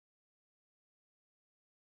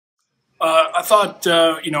I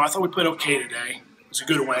thought we played okay today. It was a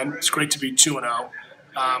good win. It's great to be 2-0.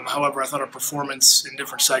 However, I thought our performance in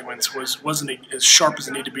different segments wasn't as sharp as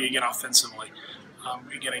it needed to be again offensively.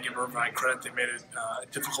 Again, I give Irvine credit; they made it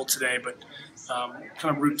difficult today, but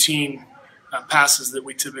kind of routine passes that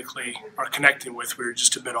we typically are connecting with, we were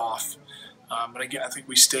just a bit off. But again, I think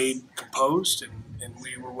we stayed composed and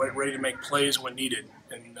we were ready to make plays when needed.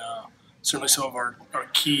 And certainly some of our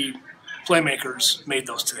key playmakers made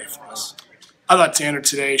those today for us. I thought Tanner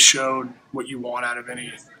today showed what you want out of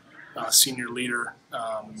any senior leader.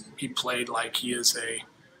 He played like he is a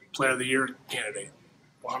Player of the Year candidate,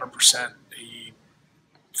 100%. He,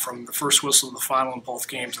 from the first whistle to the final in both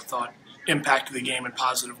games, I thought impacted the game in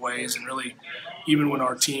positive ways, and really, even when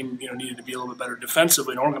our team needed to be a little bit better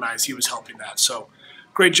defensively and organized, he was helping that. So,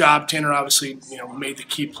 great job. Tanner obviously made the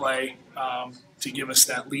key play to give us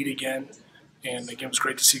that lead again, and again, it was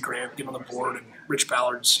great to see Grant get on the board and Rich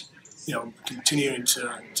Ballard's continuing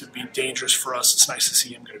to be dangerous for us. It's nice to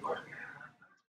see him get a goal.